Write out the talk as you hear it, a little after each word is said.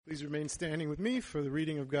Please remain standing with me for the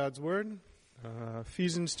reading of God's Word.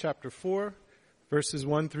 Ephesians chapter 4, verses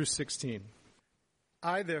 1 through 16.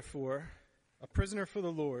 I, therefore, a prisoner for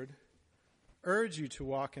the Lord, urge you to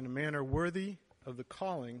walk in a manner worthy of the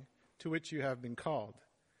calling to which you have been called,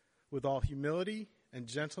 with all humility and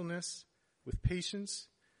gentleness, with patience,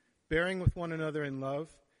 bearing with one another in love,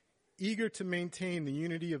 eager to maintain the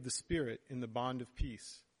unity of the Spirit in the bond of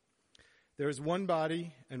peace. There is one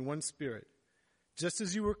body and one Spirit, just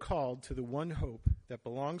as you were called to the one hope that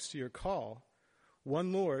belongs to your call,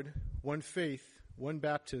 one Lord, one faith, one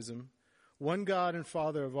baptism, one God and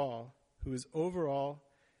Father of all, who is over all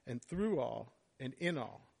and through all and in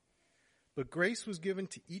all. But grace was given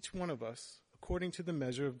to each one of us according to the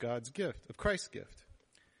measure of God's gift, of Christ's gift.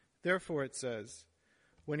 Therefore it says,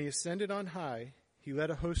 when he ascended on high, he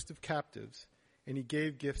led a host of captives, and he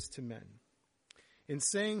gave gifts to men. In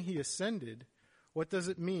saying he ascended, what does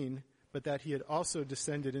it mean but that he had also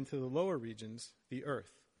descended into the lower regions, the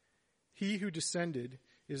earth? He who descended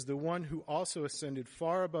is the one who also ascended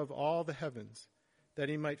far above all the heavens, that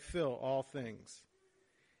he might fill all things.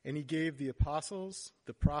 And he gave the apostles,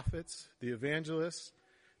 the prophets, the evangelists,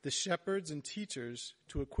 the shepherds and teachers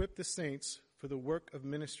to equip the saints for the work of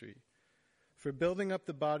ministry, for building up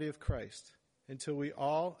the body of Christ, until we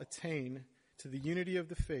all attain to the unity of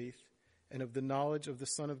the faith and of the knowledge of the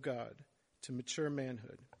Son of God, to mature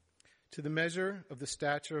manhood, to the measure of the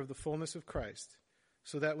stature of the fullness of Christ,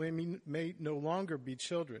 so that we may no longer be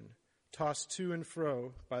children, tossed to and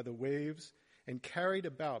fro by the waves and carried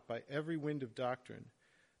about by every wind of doctrine,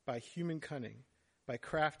 by human cunning, by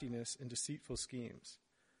craftiness and deceitful schemes.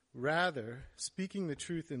 Rather, speaking the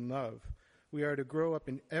truth in love, we are to grow up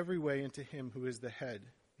in every way into him who is the head,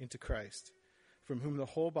 into Christ, from whom the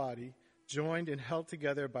whole body, joined and held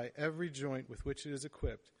together by every joint with which it is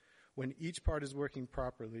equipped, when each part is working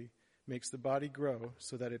properly, makes the body grow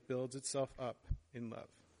so that it builds itself up in love.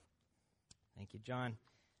 Thank you, John.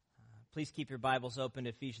 Please keep your Bibles open to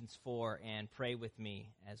Ephesians 4 and pray with me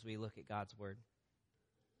as we look at God's Word.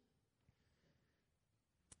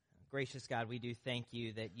 Gracious God, we do thank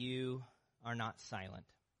you that you are not silent,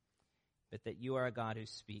 but that you are a God who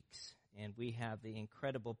speaks, and we have the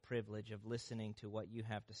incredible privilege of listening to what you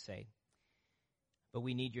have to say. But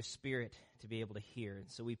we need your Spirit to be able to hear. And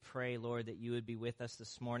so we pray, Lord, that you would be with us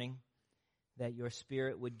this morning, that your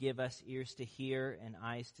Spirit would give us ears to hear and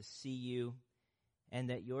eyes to see you, and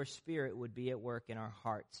that your Spirit would be at work in our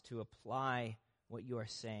hearts to apply what you are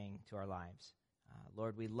saying to our lives.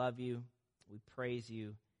 Lord, we love you. We praise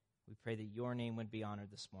you. We pray that your name would be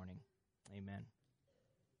honored this morning. Amen.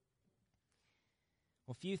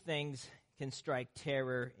 Well, few things can strike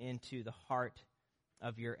terror into the heart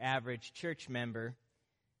of your average church member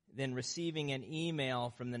than receiving an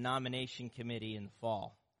email from the nomination committee in the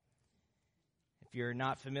fall. If you're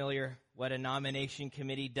not familiar what a nomination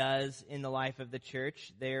committee does in the life of the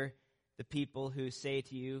church, they're the people who say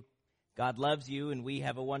to you, God loves you and we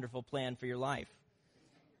have a wonderful plan for your life.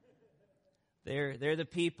 They're the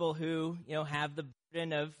people who, have the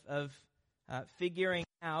burden of figuring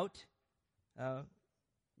out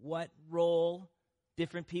what role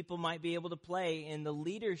different people might be able to play in the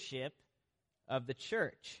leadership of the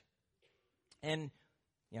church. And,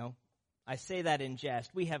 I say that in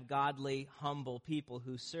jest. We have godly, humble people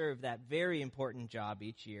who serve that very important job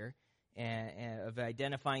each year of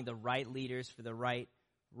identifying the right leaders for the right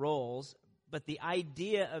roles. But the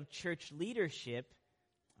idea of church leadership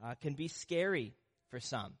can be scary for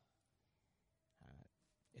some.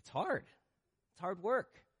 It's hard. It's hard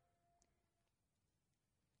work.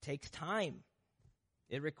 It takes time.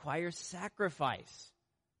 It requires sacrifice.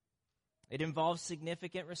 It involves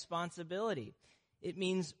significant responsibility. It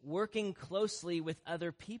means working closely with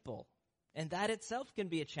other people, and that itself can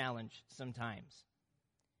be a challenge sometimes.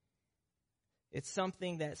 It's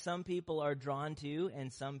something that some people are drawn to,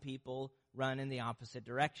 and some people run in the opposite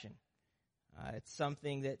direction. It's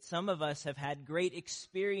something that some of us have had great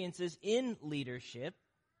experiences in leadership,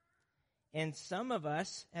 and some of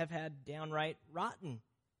us have had downright rotten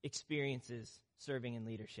experiences serving in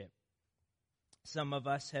leadership. Some of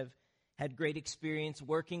us have had great experience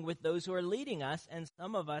working with those who are leading us, and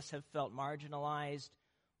some of us have felt marginalized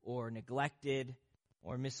or neglected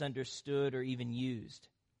or misunderstood or even used.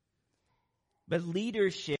 But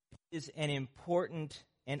leadership is an important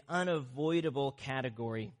and unavoidable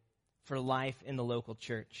category for life in the local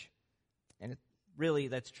church. And really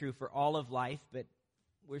that's true for all of life, but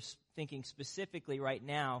we're thinking specifically right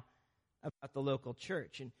now about the local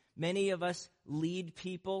church. And many of us lead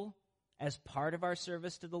people as part of our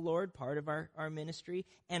service to the Lord, part of our ministry,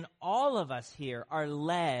 and all of us here are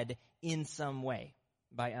led in some way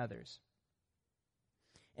by others.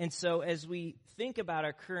 And so as we think about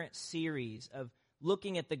our current series of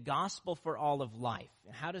looking at the gospel for all of life,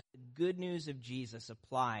 and how does the good news of Jesus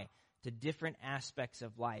apply to different aspects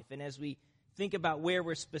of life, and as we think about where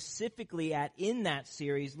we're specifically at in that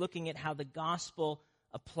series, looking at how the gospel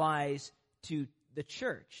applies to the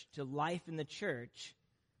church, to life in the church,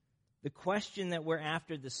 the question that we're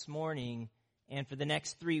after this morning and for the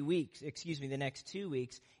next the next 2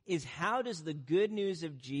 weeks, is how does the good news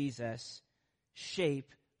of Jesus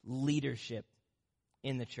shape leadership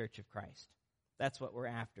in the church of Christ? That's what we're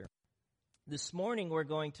after. This morning we're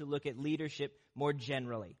going to look at leadership more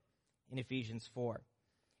generally in Ephesians 4.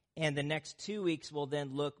 And the next 2 weeks we'll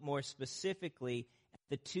then look more specifically at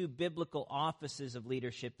the two biblical offices of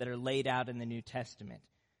leadership that are laid out in the New Testament.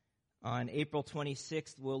 On April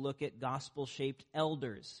 26th, we'll look at gospel-shaped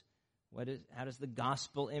elders. How does the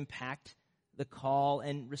gospel impact the call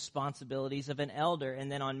and responsibilities of an elder?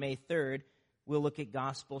 And then on May 3rd, we'll look at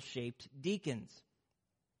gospel-shaped deacons.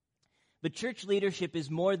 But church leadership is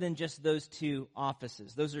more than just those two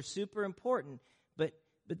offices. Those are super important, but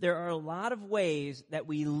there are a lot of ways that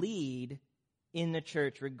we lead in the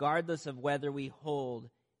church, regardless of whether we hold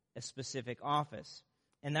a specific office.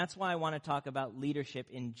 And that's why I want to talk about leadership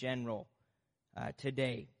in general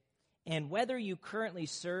today. And whether you currently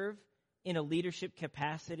serve in a leadership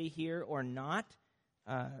capacity here or not,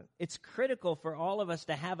 it's critical for all of us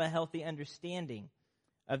to have a healthy understanding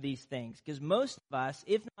of these things. Because most of us,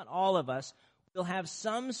 if not all of us, will have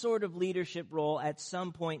some sort of leadership role at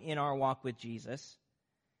some point in our walk with Jesus.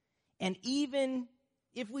 And even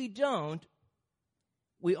if we don't,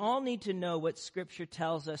 we all need to know what Scripture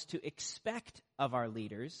tells us to expect of our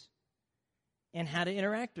leaders and how to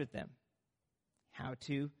interact with them, how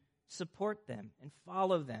to support them and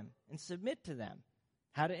follow them and submit to them,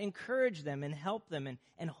 how to encourage them and help them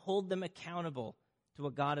and hold them accountable to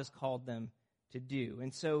what God has called them to do.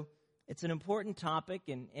 And so it's an important topic,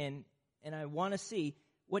 and I want to see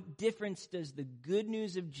what difference does the good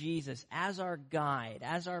news of Jesus as our guide,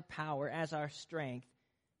 as our power, as our strength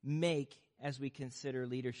make as we consider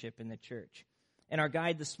leadership in the church. And our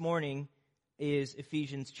guide this morning is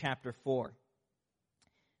Ephesians chapter 4,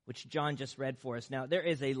 which John just read for us. Now, there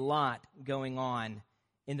is a lot going on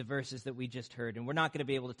in the verses that we just heard, and we're not going to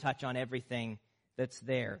be able to touch on everything that's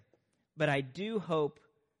there. But I do hope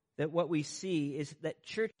that what we see is that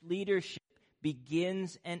church leadership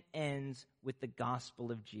begins and ends with the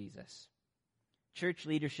gospel of Jesus. Church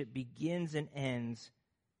leadership begins and ends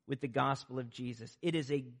with the gospel of Jesus. It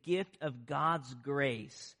is a gift of God's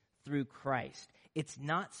grace through Christ. It's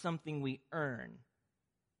not something we earn.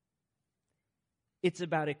 It's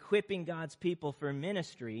about equipping God's people for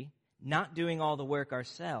ministry, not doing all the work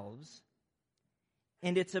ourselves.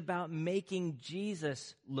 And it's about making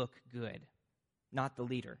Jesus look good, not the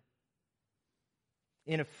leader.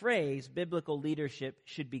 In a phrase, biblical leadership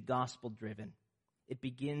should be gospel-driven. It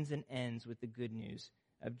begins and ends with the good news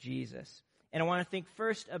of Jesus. And I want to think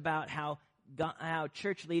first about how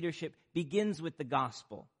church leadership begins with the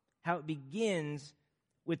gospel, how it begins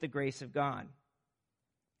with the grace of God.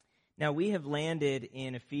 Now, we have landed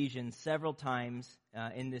in Ephesians several times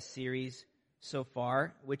in this series so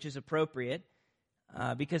far, which is appropriate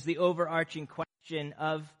because the overarching question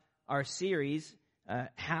of our series,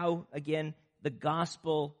 how, again, the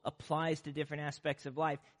gospel applies to different aspects of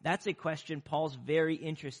life, that's a question Paul's very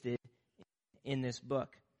interested in this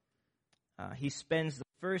book. He spends the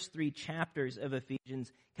first 3 chapters of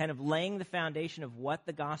Ephesians kind of laying the foundation of what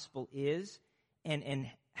the gospel is and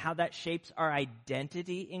how that shapes our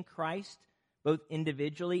identity in Christ, both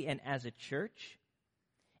individually and as a church.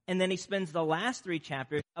 And then he spends the last 3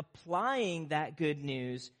 chapters applying that good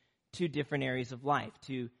news to different areas of life,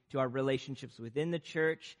 to our relationships within the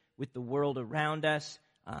church, with the world around us,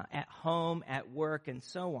 at home, at work, and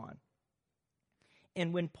so on.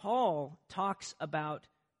 And when Paul talks about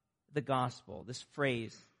the gospel, this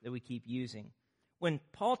phrase that we keep using, when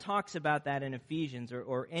Paul talks about that in Ephesians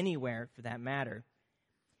or anywhere for that matter,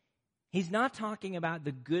 he's not talking about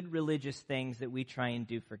the good religious things that we try and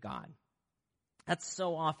do for God. That's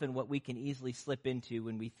so often what we can easily slip into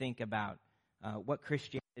when we think about what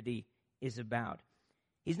Christianity is about.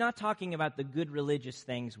 He's not talking about the good religious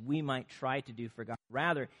things we might try to do for God.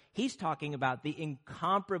 Rather, he's talking about the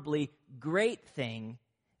incomparably great thing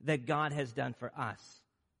that God has done for us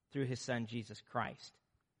through his Son, Jesus Christ.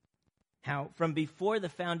 How from before the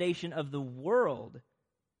foundation of the world,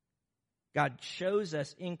 God chose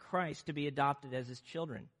us in Christ to be adopted as his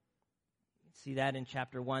children. See that in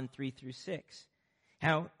chapter 1, 3 through 6.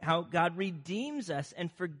 How God redeems us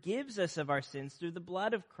and forgives us of our sins through the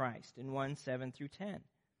blood of Christ in 1, 7 through 10.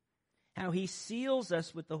 how he seals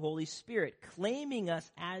us with the Holy Spirit, claiming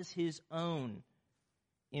us as his own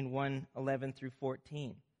in 1:11 through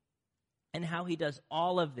 14, and how he does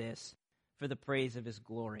all of this for the praise of his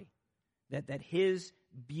glory, that his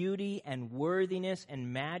beauty and worthiness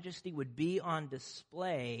and majesty would be on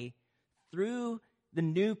display through the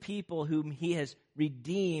new people whom he has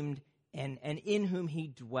redeemed and in whom he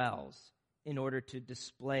dwells, in order to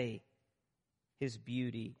display his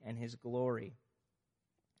beauty and his glory.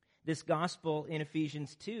 This gospel in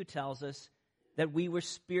Ephesians 2 tells us that we were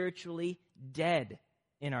spiritually dead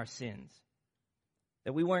in our sins,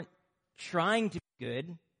 that we weren't trying to be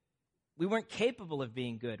good. We weren't capable of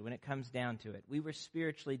being good when it comes down to it. We were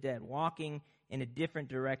spiritually dead, walking in a different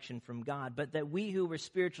direction from God, but that we who were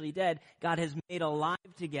spiritually dead, God has made alive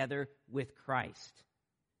together with Christ.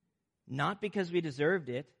 Not because we deserved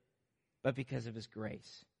it, but because of his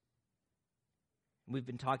grace. We've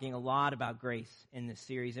been talking a lot about grace in this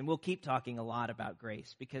series, and we'll keep talking a lot about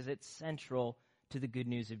grace because it's central to the good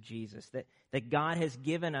news of Jesus, that God has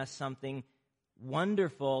given us something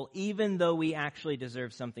wonderful, even though we actually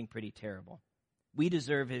deserve something pretty terrible. We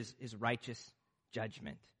deserve his righteous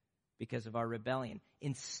judgment because of our rebellion.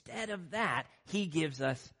 Instead of that, he gives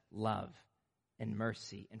us love and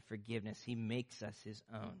mercy and forgiveness. He makes us his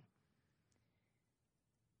own.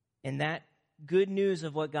 And that good news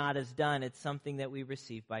of what God has done, it's something that we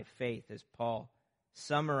receive by faith, as Paul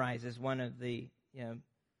summarizes one of the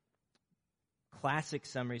classic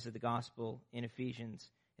summaries of the gospel in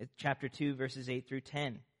Ephesians. It's chapter 2, verses 8 through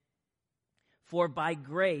 10. For by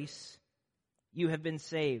grace you have been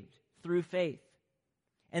saved through faith.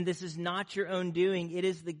 And this is not your own doing, it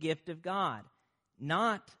is the gift of God,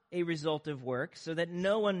 not a result of works, so that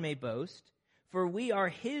no one may boast. For we are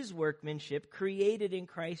his workmanship, created in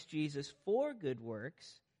Christ Jesus for good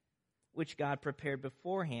works, which God prepared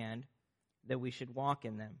beforehand that we should walk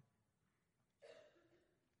in them.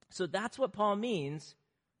 So that's what Paul means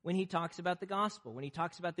when he talks about the gospel, when he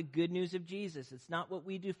talks about the good news of Jesus. It's not what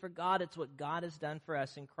we do for God, it's what God has done for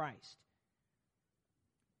us in Christ.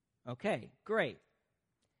 Okay, great.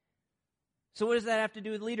 So what does that have to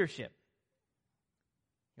do with leadership?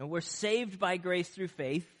 We're saved by grace through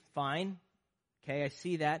faith, fine. Okay, I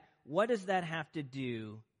see that. What does that have to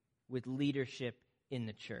do with leadership in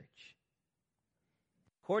the church?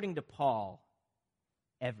 According to Paul,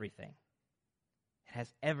 everything. It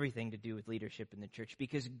has everything to do with leadership in the church,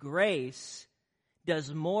 because grace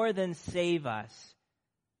does more than save us,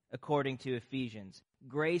 according to Ephesians.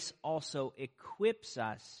 Grace also equips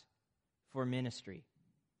us for ministry.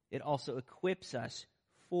 It also equips us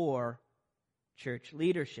for church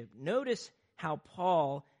leadership. Notice how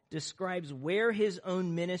Paul describes where his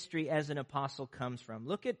own ministry as an apostle comes from.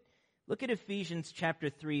 Look at Ephesians chapter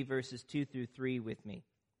 3, verses 2 through 3 with me.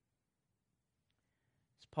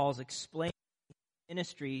 As Paul's explaining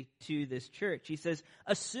ministry to this church, he says,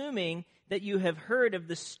 assuming that you have heard of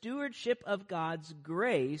the stewardship of God's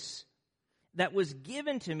grace that was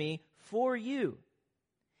given to me for you,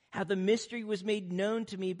 how the mystery was made known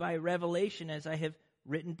to me by revelation, as I have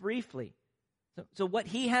written briefly. So what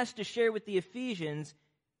he has to share with the Ephesians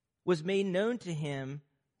was made known to him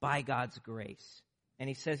by God's grace. And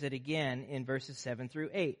he says it again in verses 7 through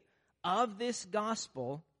 8. Of this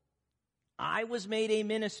gospel, I was made a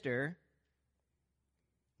minister,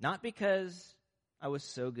 not because I was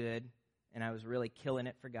so good and I was really killing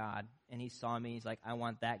it for God, and he saw me, he's like, I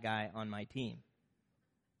want that guy on my team.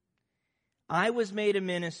 I was made a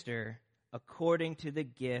minister according to the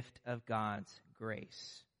gift of God's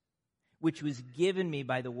grace, which was given me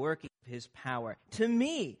by the working of his power. To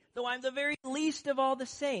me, though I'm the very least of all the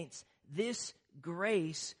saints, this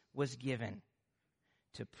grace was given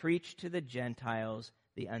to preach to the Gentiles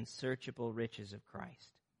the unsearchable riches of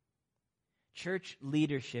Christ. Church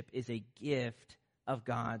leadership is a gift of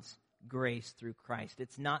God's grace through Christ.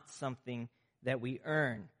 It's not something that we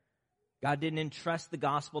earn. God didn't entrust the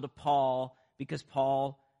gospel to Paul because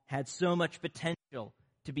Paul had so much potential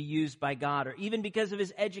to be used by God, or even because of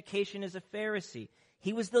his education as a Pharisee.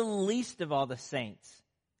 He was the least of all the saints,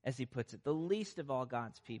 as he puts it, the least of all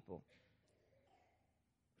God's people.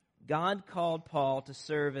 God called Paul to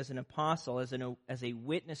serve as an apostle, as a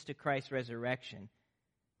witness to Christ's resurrection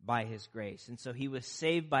by his grace. And so he was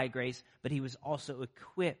saved by grace, but he was also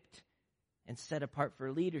equipped and set apart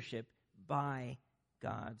for leadership by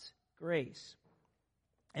God's grace.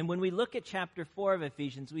 And when we look at chapter 4 of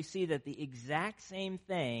Ephesians, we see that the exact same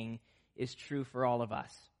thing is true for all of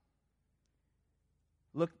us.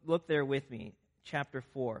 Look there with me, chapter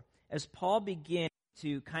 4. As Paul begins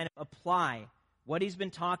to kind of apply what he's been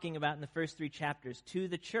talking about in the first 3 chapters to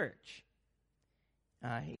the church,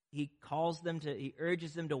 he he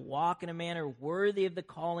urges them to walk in a manner worthy of the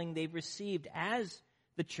calling they've received as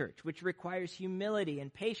the church, which requires humility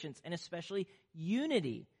and patience and especially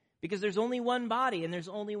unity, because there's only one body and there's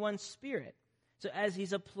only one Spirit. So as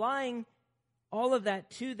he's applying all of that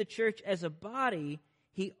to the church as a body,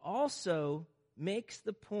 he also makes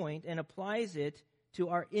the point and applies it to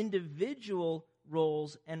our individual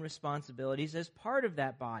roles and responsibilities as part of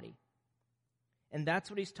that body. And that's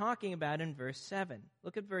what he's talking about in verse 7.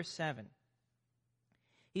 Look at verse 7.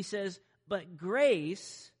 He says, "But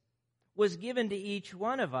grace was given to each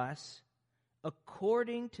one of us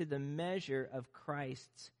according to the measure of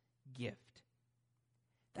Christ's gift."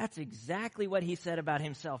 That's exactly what he said about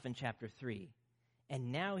himself in chapter 3.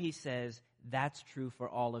 And now he says that's true for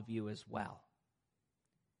all of you as well.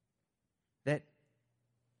 That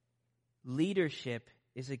leadership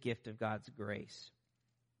is a gift of God's grace.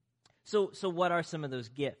 So what are some of those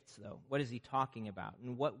gifts, though? What is he talking about?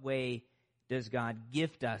 In what way does God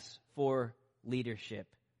gift us for leadership?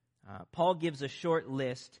 Paul gives a short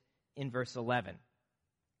list in verse 11.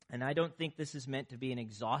 And I don't think this is meant to be an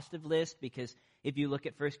exhaustive list, because if you look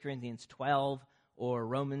at 1 Corinthians 12 or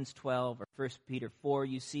Romans 12 or 1 Peter 4,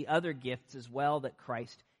 you see other gifts as well that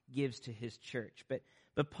Christ gives to his church.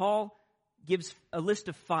 But Paul gives a list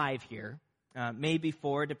of 5 here, maybe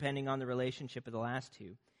 4, depending on the relationship of the last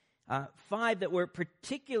 2. 5 that were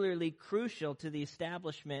particularly crucial to the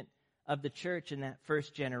establishment of the church in that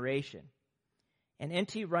first generation. And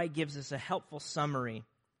N.T. Wright gives us a helpful summary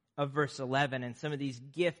of verse 11 and some of these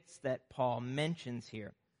gifts that Paul mentions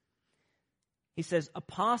here. He says,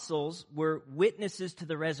 apostles were witnesses to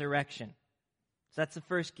the resurrection. So that's the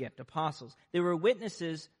first gift, apostles. They were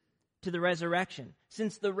witnesses to the resurrection.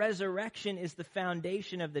 Since the resurrection is the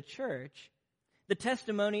foundation of the church, the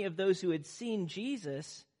testimony of those who had seen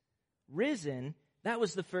Jesus risen, that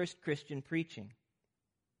was the first Christian preaching.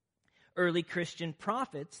 Early Christian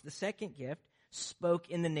prophets, the second gift, spoke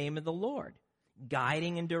in the name of the Lord,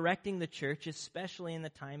 guiding and directing the church, especially in the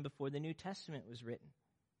time before the New Testament was written.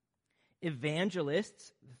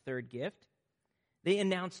 Evangelists, the third gift, they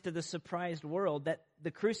announced to the surprised world that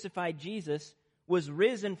the crucified Jesus was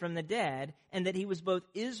risen from the dead and that he was both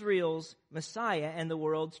Israel's Messiah and the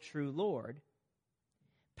world's true Lord.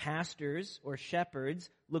 Pastors or shepherds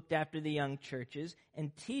looked after the young churches,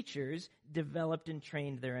 and teachers developed and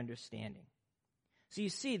trained their understanding. So you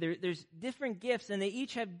see, there's different gifts, and they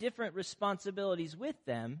each have different responsibilities with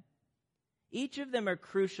them. Each of them are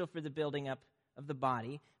crucial for the building up of the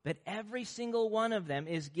body, but every single one of them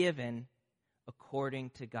is given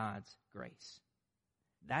according to God's grace.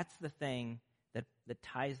 That's the thing that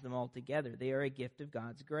ties them all together. They are a gift of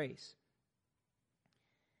God's grace.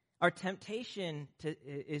 Our temptation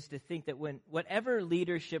is to think that whatever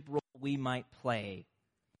leadership role we might play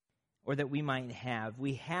or that we might have,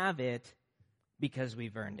 we have it because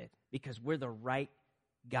we've earned it, because we're the right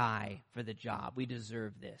guy for the job. We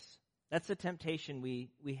deserve this. That's the temptation we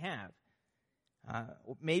have.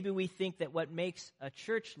 Maybe we think that what makes a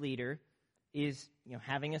church leader is,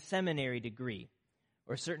 having a seminary degree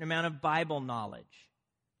or a certain amount of Bible knowledge.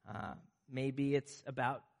 Maybe it's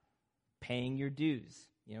about paying your dues,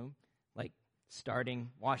 like starting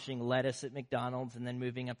washing lettuce at McDonald's and then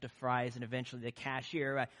moving up to fries and eventually the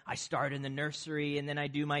cashier. I start in the nursery and then I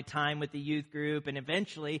do my time with the youth group and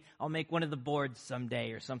eventually I'll make one of the boards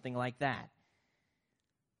someday or something like that.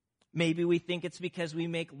 Maybe we think it's because we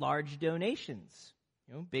make large donations.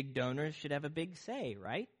 Big donors should have a big say,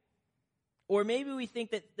 right? Or maybe we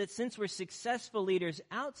think that since we're successful leaders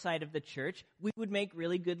outside of the church, we would make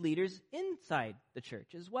really good leaders inside the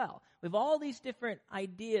church as well. We have all these different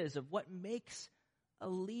ideas of what makes a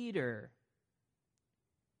leader.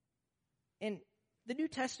 And the New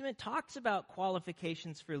Testament talks about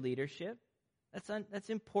qualifications for leadership. That's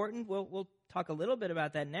important. We'll talk a little bit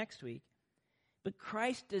about that next week. But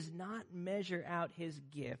Christ does not measure out his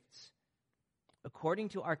gifts according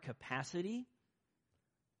to our capacity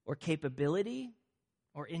or capability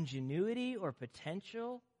or ingenuity or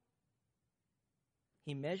potential.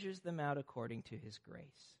 He measures them out according to his grace.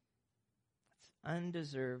 It's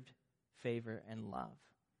undeserved favor and love.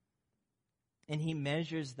 And he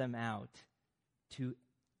measures them out to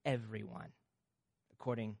everyone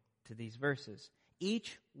according to these verses.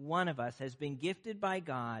 Each one of us has been gifted by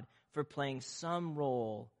God for playing some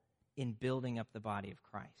role in building up the body of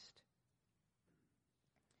Christ.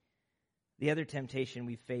 The other temptation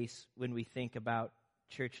we face when we think about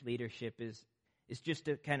church leadership is just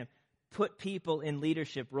to kind of put people in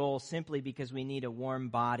leadership roles simply because we need a warm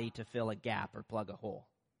body to fill a gap or plug a hole.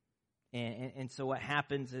 And so what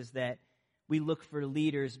happens is that we look for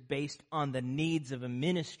leaders based on the needs of a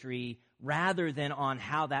ministry rather than on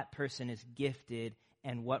how that person is gifted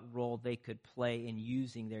and what role they could play in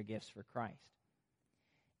using their gifts for Christ.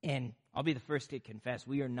 And I'll be the first to confess,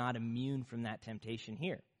 we are not immune from that temptation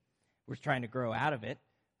here. We're trying to grow out of it.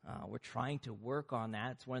 We're trying to work on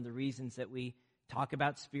that. It's one of the reasons that we talk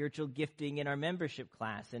about spiritual gifting in our membership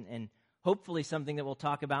class, and hopefully something that we'll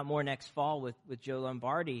talk about more next fall with Joe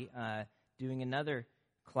Lombardi doing another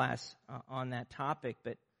class on that topic.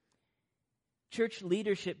 But church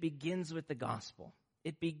leadership begins with the gospel.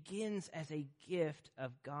 It begins as a gift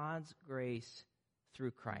of God's grace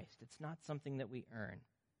through Christ. It's not something that we earn.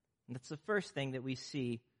 And that's the first thing that we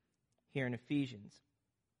see here in Ephesians.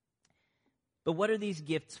 But what are these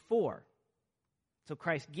gifts for? So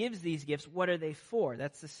Christ gives these gifts. What are they for?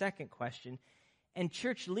 That's the second question. And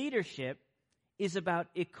church leadership is about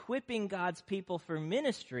equipping God's people for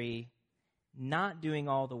ministry, not doing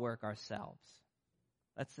all the work ourselves.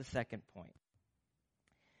 That's the second point.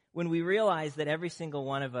 When we realize that every single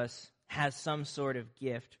one of us has some sort of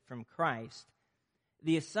gift from Christ,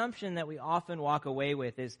 the assumption that we often walk away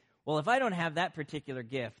with is, well, if I don't have that particular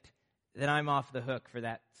gift, then I'm off the hook for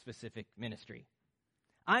that specific ministry.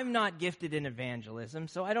 I'm not gifted in evangelism,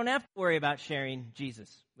 so I don't have to worry about sharing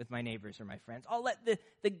Jesus with my neighbors or my friends. I'll let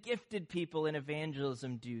the gifted people in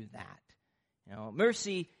evangelism do that.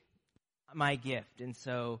 Mercy, my gift. And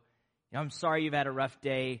so, I'm sorry you've had a rough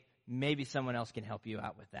day. Maybe someone else can help you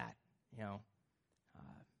out with that.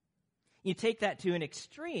 You take that to an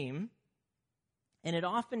extreme, and it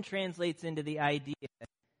often translates into the idea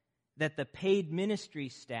that the paid ministry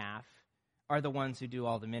staff are the ones who do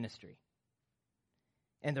all the ministry.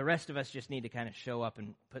 And the rest of us just need to kind of show up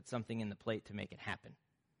and put something in the plate to make it happen.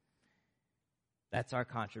 That's our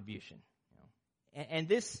contribution. And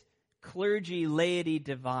this clergy-laity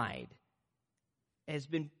divide has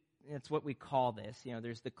been, it's what we call this.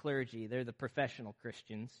 There's the clergy, they're the professional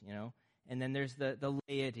Christians, and then there's the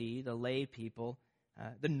laity, the lay people,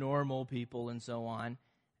 the normal people, and so on.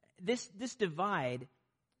 This divide,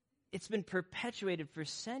 it's been perpetuated for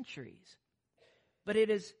centuries. But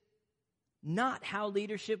it is not how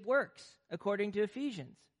leadership works, according to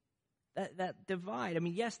Ephesians. That divide.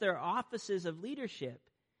 Yes, there are offices of leadership,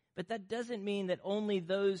 but that doesn't mean that only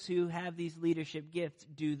those who have these leadership gifts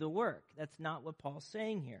do the work. That's not what Paul's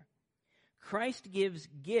saying here. Christ gives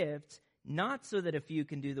gifts not so that a few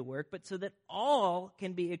can do the work, but so that all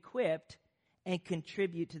can be equipped and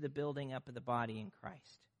contribute to the building up of the body in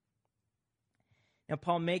Christ. Now,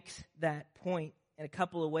 Paul makes that point in a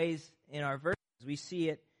couple of ways in our verses. We see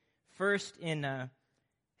it first in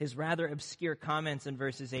his rather obscure comments in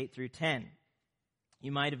verses 8 through 10.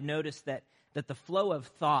 You might have noticed that the flow of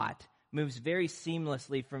thought moves very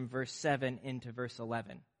seamlessly from verse 7 into verse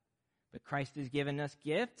 11. But Christ has given us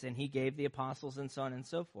gifts, and he gave the apostles, and so on and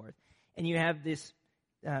so forth. And you have this,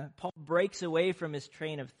 Paul breaks away from his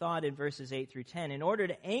train of thought in verses 8 through 10 in order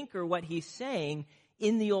to anchor what he's saying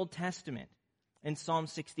in the Old Testament, in Psalm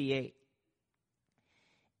 68.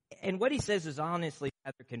 And what he says is honestly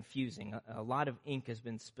rather confusing. A lot of ink has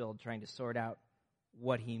been spilled trying to sort out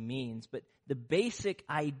what he means. But the basic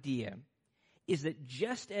idea is that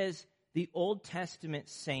just as the Old Testament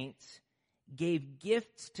saints gave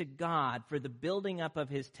gifts to God for the building up of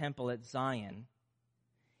his temple at Zion,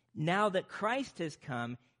 now that Christ has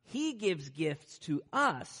come, he gives gifts to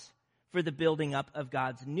us for the building up of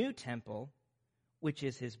God's new temple, which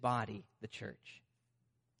is his body, the church.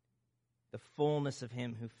 The fullness of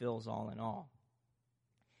him who fills all in all.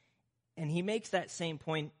 And he makes that same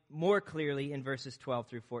point more clearly in verses 12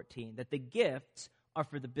 through 14, that the gifts are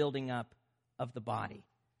for the building up of the body.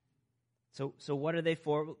 So what are they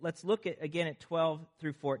for? Let's look again at 12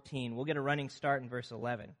 through 14. We'll get a running start in verse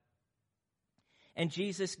 11. And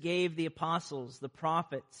Jesus gave the apostles, the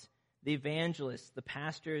prophets, the evangelists, the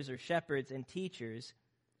pastors or shepherds and teachers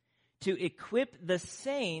to equip the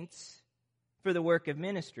saints for the work of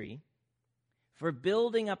ministry, for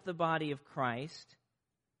building up the body of Christ,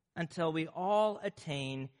 until we all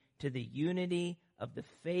attain to the unity of the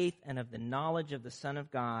faith and of the knowledge of the Son of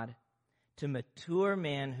God, to mature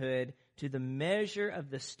manhood, to the measure of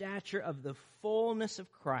the stature of the fullness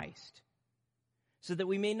of Christ, so that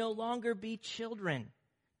we may no longer be children,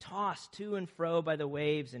 tossed to and fro by the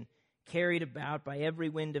waves and carried about by every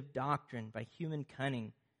wind of doctrine, by human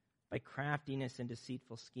cunning, by craftiness and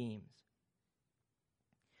deceitful schemes.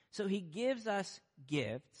 So he gives us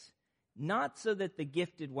gifts, not so that the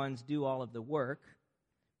gifted ones do all of the work,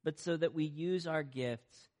 but so that we use our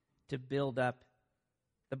gifts to build up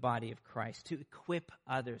the body of Christ, to equip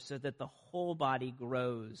others so that the whole body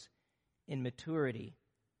grows in maturity.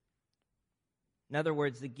 In other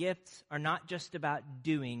words, the gifts are not just about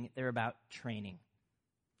doing, they're about training.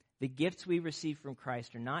 The gifts we receive from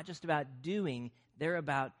Christ are not just about doing, they're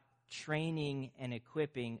about training and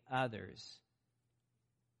equipping others.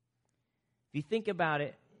 If you think about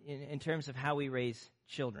it in terms of how we raise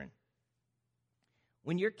children,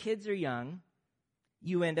 when your kids are young,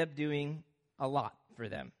 you end up doing a lot for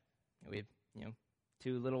them. We have,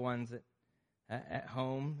 2 little ones at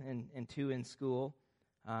home and 2 in school.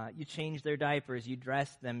 You change their diapers, you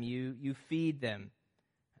dress them, you feed them.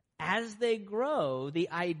 As they grow, the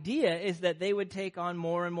idea is that they would take on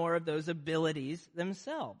more and more of those abilities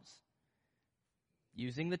themselves.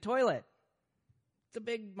 Using the toilet. It's a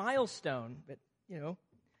big milestone, but,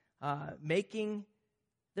 making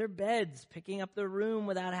their beds, picking up their room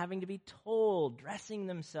without having to be told, dressing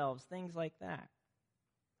themselves, things like that.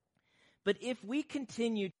 But if we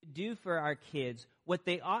continue to do for our kids what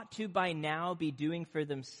they ought to by now be doing for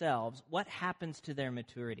themselves, what happens to their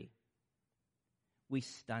maturity? We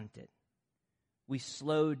stunt it. We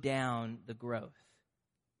slow down the growth.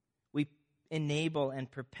 We enable and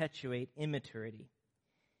perpetuate immaturity.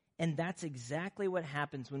 And that's exactly what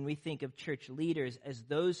happens when we think of church leaders as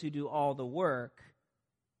those who do all the work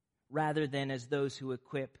rather than as those who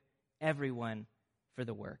equip everyone for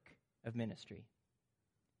the work of ministry.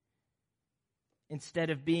 Instead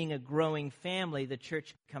of being a growing family, the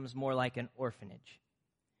church becomes more like an orphanage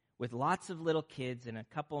with lots of little kids and a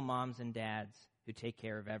couple moms and dads who take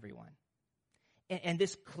care of everyone. And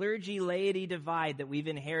this clergy-laity divide that we've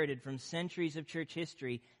inherited from centuries of church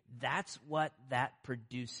history, that's what that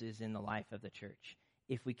produces in the life of the church.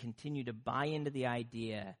 If we continue to buy into the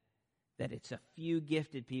idea that it's a few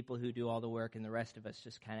gifted people who do all the work and the rest of us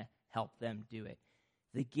just kind of help them do it.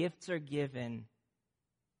 The gifts are given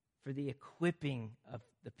for the equipping of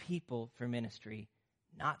the people for ministry,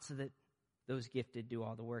 not so that those gifted do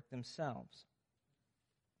all the work themselves.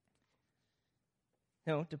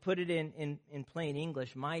 No, to put it in plain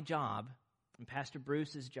English, my job, and Pastor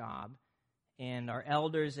Bruce's job, and our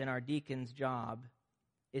elders and our deacons' job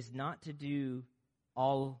is not to do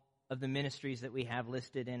all of the ministries that we have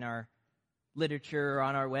listed in our literature or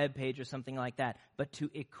on our webpage or something like that, but to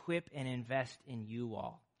equip and invest in you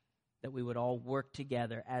all, that we would all work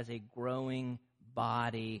together as a growing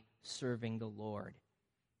body serving the Lord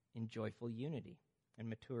in joyful unity and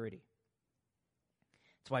maturity.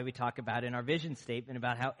 That's why we talk about in our vision statement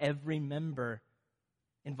about how every member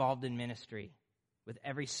involved in ministry, with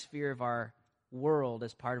every sphere of our world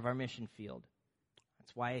as part of our mission field.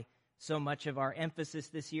 That's why so much of our emphasis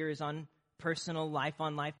this year is on personal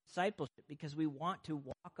life-on-life discipleship, because we want to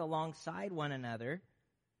walk alongside one another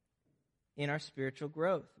in our spiritual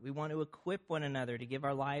growth. We want to equip one another to give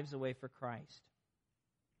our lives away for Christ.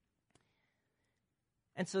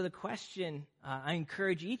 And so the question I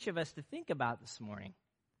encourage each of us to think about this morning: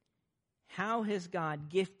 how has God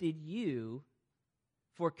gifted you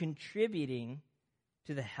for contributing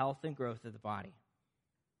to the health and growth of the body?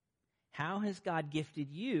 How has God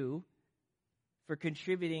gifted you for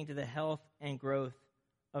contributing to the health and growth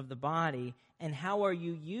of the body? And how are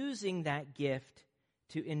you using that gift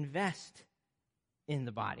to invest in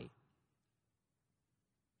the body?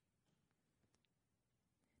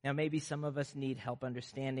 Now, maybe some of us need help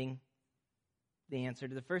understanding the answer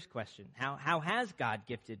to the first question. How has God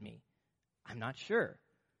gifted me? I'm not sure.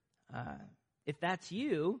 If that's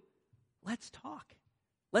you, let's talk.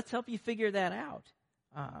 Let's help you figure that out.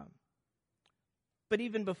 But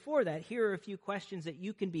even before that, here are a few questions that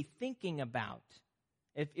you can be thinking about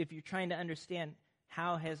if you're trying to understand,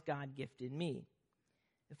 how has God gifted me?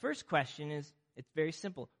 The first question is, it's very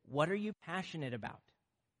simple. What are you passionate about?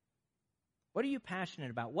 What are you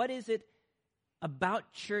passionate about? What is it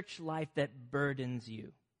about church life that burdens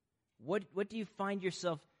you? What do you find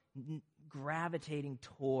yourself gravitating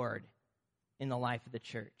toward in the life of the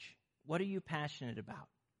church? What are you passionate about?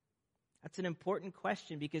 That's an important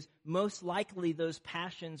question, because most likely those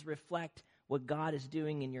passions reflect what God is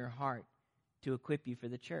doing in your heart to equip you for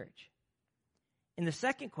the church. And the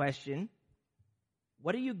second question,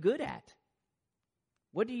 what are you good at?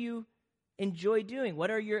 What do you enjoy doing?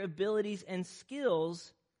 What are your abilities and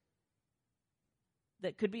skills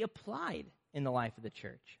that could be applied in the life of the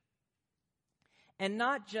church? And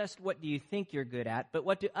not just what do you think you're good at, but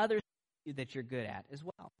what do others think that you're good at as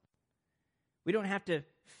well? We don't have to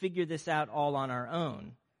figure this out all on our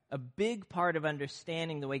own. A big part of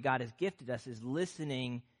understanding the way God has gifted us is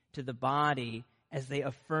listening to the body as they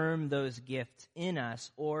affirm those gifts in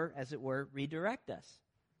us, or, as it were, redirect us.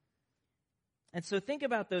 And so think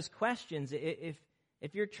about those questions. If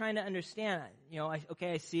you're trying to understand,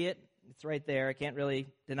 I see it. It's right there. I can't really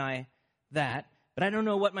deny that. but I don't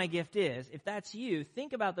know what my gift is. If that's you,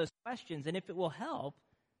 think about those questions, and if it will help,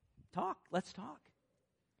 let's talk.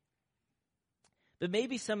 But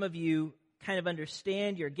maybe some of you kind of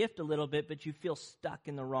understand your gift a little bit, but you feel stuck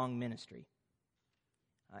in the wrong ministry.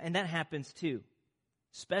 And that happens too,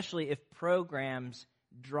 especially if programs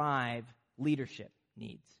drive leadership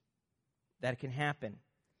needs. That can happen.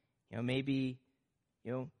 Maybe,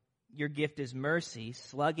 your gift is mercy,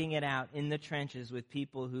 slugging it out in the trenches with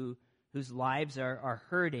people whose lives are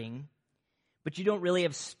hurting, but you don't really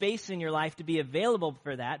have space in your life to be available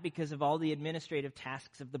for that because of all the administrative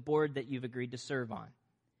tasks of the board that you've agreed to serve on.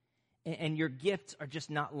 And your gifts are just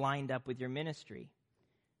not lined up with your ministry.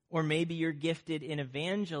 Or maybe you're gifted in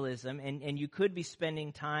evangelism and you could be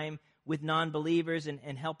spending time with non-believers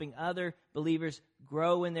and helping other believers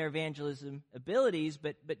grow in their evangelism abilities,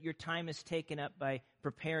 but your time is taken up by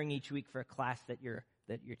preparing each week for a class that you're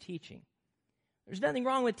teaching. There's nothing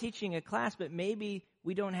wrong with teaching a class, but maybe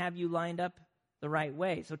we don't have you lined up the right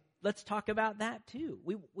way. So let's talk about that too.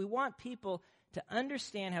 We want people to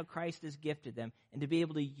understand how Christ has gifted them and to be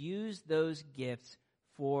able to use those gifts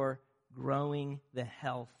for growing the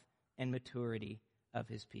health and maturity of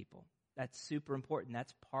his people. That's super important.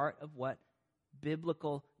 That's part of what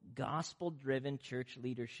biblical, gospel-driven church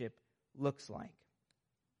leadership looks like.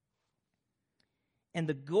 And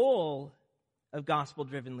the goal of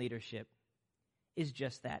gospel-driven leadership is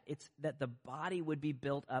just that. It's that the body would be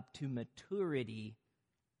built up to maturity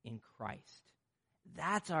in Christ.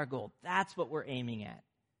 That's our goal. That's what we're aiming at.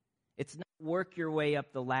 It's not work your way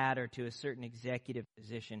up the ladder to a certain executive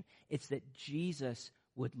position. It's that Jesus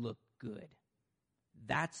would look good.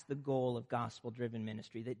 That's the goal of gospel-driven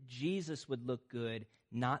ministry, that Jesus would look good,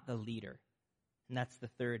 not the leader. And that's the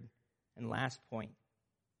third and last point.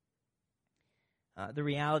 The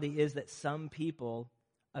reality is that some people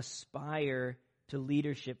aspire to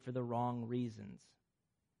leadership for the wrong reasons.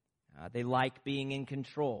 They like being in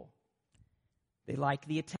control. They like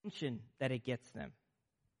the attention that it gets them.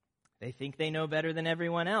 They think they know better than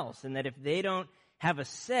everyone else, and that if they don't have a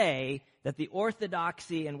say, that the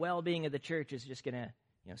orthodoxy and well-being of the church is just going to,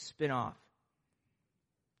 spin off.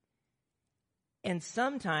 And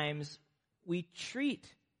sometimes we treat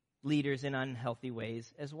leaders in unhealthy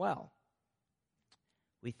ways as well.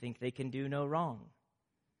 We think they can do no wrong.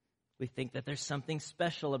 We think that there's something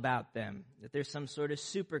special about them, that there's some sort of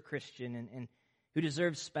super Christian and who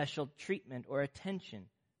deserves special treatment or attention.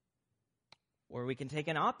 Or we can take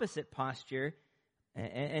an opposite posture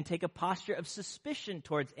and take a posture of suspicion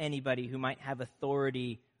towards anybody who might have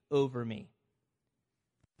authority over me.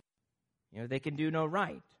 They can do no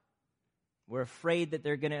right. We're afraid that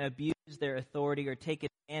they're going to abuse their authority or take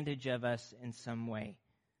advantage of us in some way.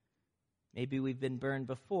 Maybe we've been burned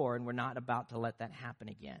before and we're not about to let that happen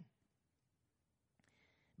again.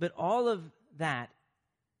 But all of that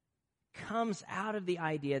comes out of the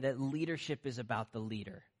idea that leadership is about the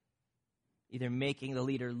leader. Either making the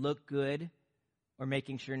leader look good or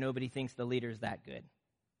making sure nobody thinks the leader is that good.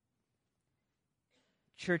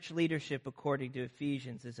 Church leadership, according to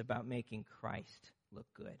Ephesians, is about making Christ look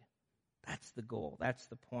good. That's the goal. That's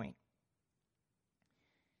the point.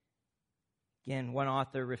 Again, one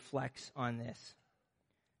author reflects on this.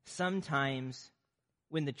 Sometimes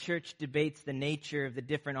when the church debates the nature of the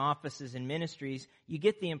different offices and ministries, you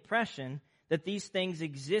get the impression that these things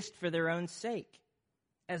exist for their own sake,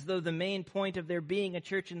 as though the main point of there being a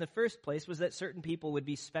church in the first place was that certain people would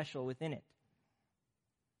be special within it.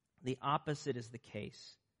 The opposite is the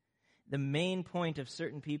case. The main point of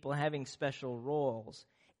certain people having special roles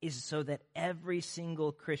is so that every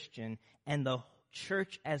single Christian and the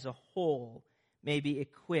church as a whole may be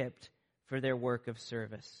equipped for their work of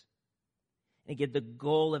service. And again, the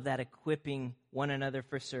goal of that equipping one another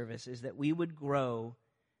for service is that we would grow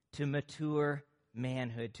to mature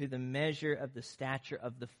manhood, to the measure of the stature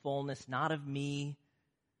of the fullness, not of me,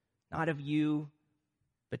 not of you,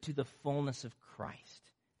 but to the fullness of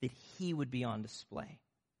Christ, that he would be on display,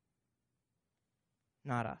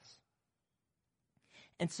 not us.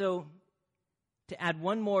 And so, to add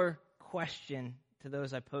one more question to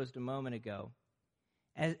those I posed a moment ago,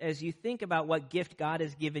 as you think about what gift God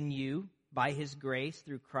has given you by his grace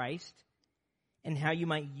through Christ, and how you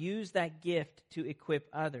might use that gift to equip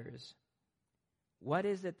others, what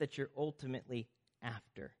is it that you're ultimately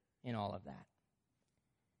after in all of that?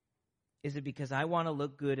 Is it because I want to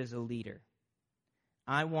look good as a leader?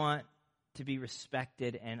 I want to be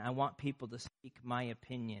respected, and I want people to speak my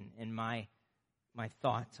opinion and my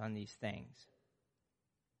thoughts on these things?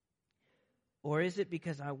 Or is it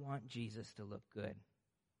because I want Jesus to look good?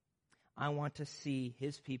 I want to see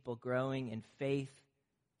his people growing in faith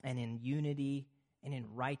and in unity and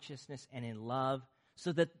in righteousness and in love,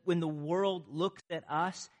 so that when the world looks at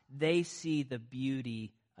us, they see the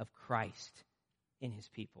beauty of Christ in his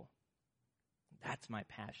people. That's my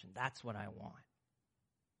passion. That's what I want.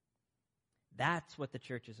 That's what the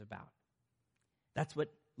church is about. That's what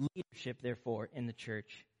leadership, therefore, in the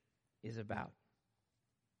church is about.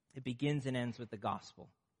 It begins and ends with the gospel.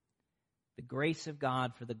 The grace of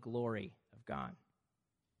God for the glory of God.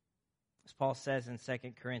 As Paul says in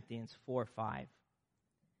 2 Corinthians 4:5,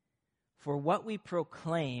 for what we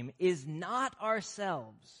proclaim is not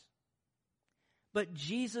ourselves, but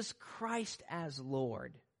Jesus Christ as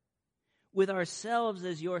Lord, with ourselves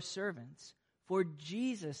as your servants, for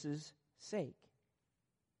Jesus' sake.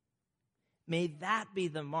 May that be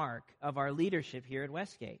the mark of our leadership here at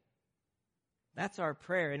Westgate. That's our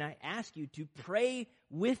prayer, and I ask you to pray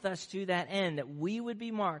with us to that end, that we would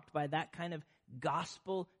be marked by that kind of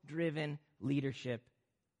gospel-driven leadership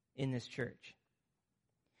in this church.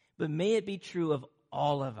 But may it be true of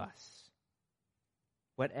all of us,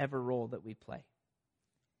 whatever role that we play.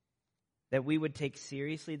 That we would take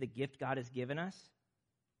seriously the gift God has given us,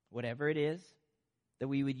 whatever it is, that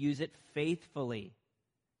we would use it faithfully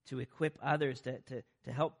to equip others, to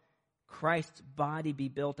help Christ's body be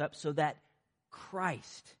built up so that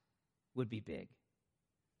Christ would be big,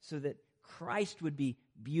 so that Christ would be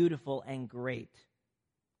beautiful and great,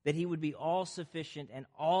 that he would be all sufficient and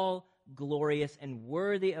all glorious and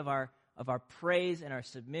worthy of our praise and our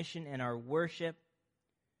submission and our worship,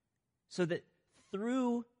 so that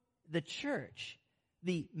through the church,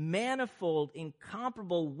 the manifold,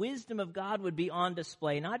 incomparable wisdom of God would be on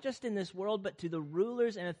display, not just in this world, but to the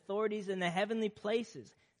rulers and authorities in the heavenly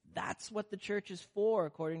places. That's what the church is for,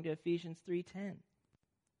 according to Ephesians 3:10.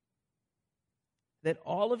 That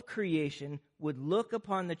all of creation would look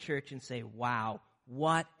upon the church and say, wow,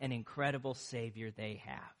 what an incredible Savior they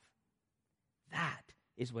have. That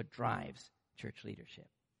is what drives church leadership.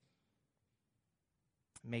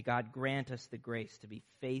 May God grant us the grace to be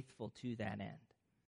faithful to that end.